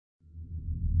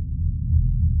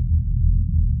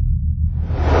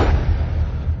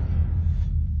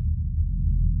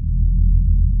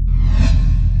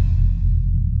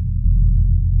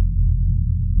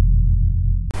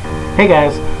Hey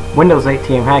guys, Windows 8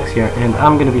 TM Hacks here, and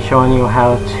I'm going to be showing you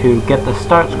how to get the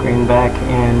start screen back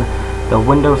in the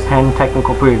Windows 10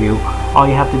 Technical Preview. All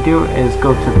you have to do is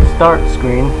go to the start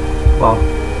screen,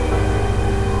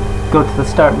 go to the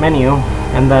start menu,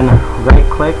 and then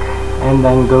right click, and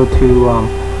then go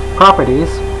to Properties,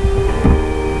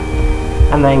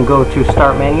 and then go to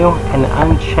Start Menu, and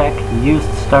uncheck Use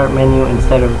Start Menu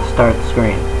instead of Start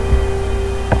Screen.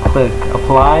 Click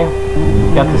Apply.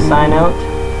 You have to sign out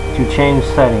to change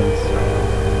settings.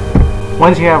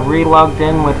 Once you have re-logged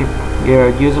in with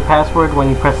your user password, when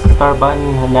you press the start button,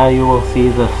 and now you will see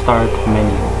the start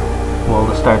menu,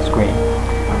 the start screen.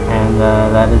 And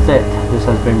that is it. This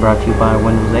has been brought to you by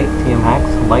Windows 8 TM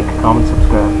Hacks. Like, comment,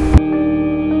 subscribe.